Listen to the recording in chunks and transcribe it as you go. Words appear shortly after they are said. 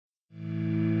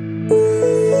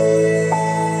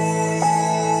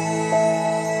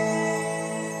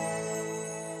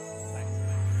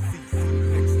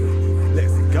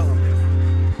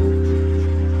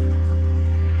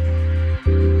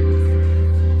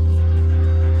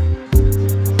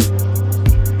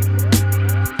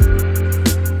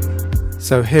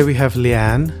So here we have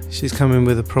Leanne. She's come in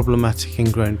with a problematic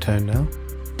ingrown toenail,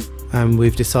 and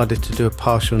we've decided to do a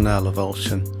partial nail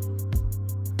avulsion.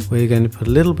 We're going to put a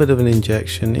little bit of an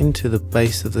injection into the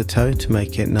base of the toe to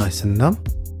make it nice and numb.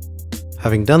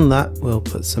 Having done that, we'll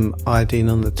put some iodine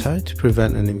on the toe to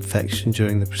prevent an infection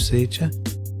during the procedure.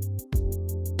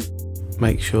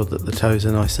 Make sure that the toes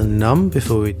are nice and numb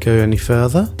before we go any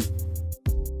further.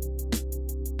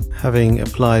 Having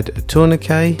applied a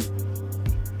tourniquet,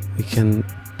 we can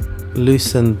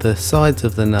loosen the sides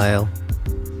of the nail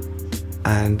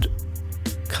and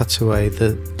cut away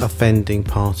the offending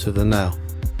part of the nail.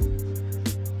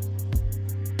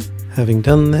 Having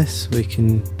done this, we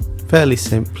can fairly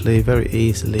simply, very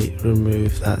easily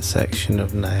remove that section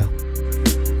of nail.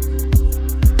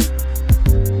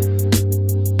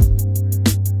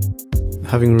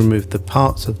 Having removed the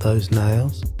parts of those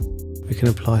nails, we can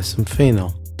apply some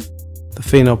phenol. The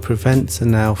phenol prevents a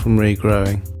nail from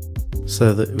regrowing,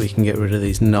 so that we can get rid of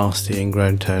these nasty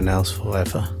ingrown toenails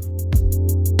forever.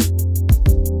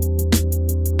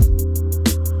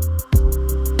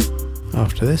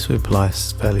 After this, we apply a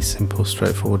fairly simple,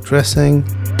 straightforward dressing.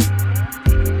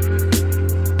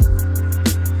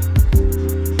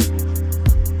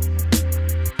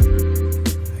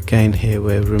 Again, here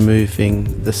we're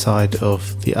removing the side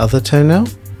of the other toenail.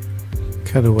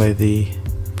 Cut away the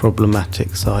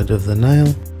problematic side of the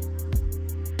nail,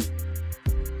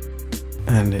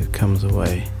 and it comes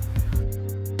away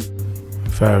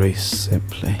very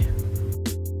simply.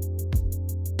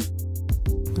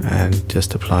 And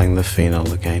just applying the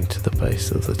phenol again to the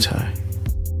base of the toe.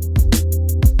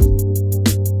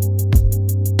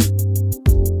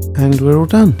 And we're all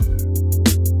done.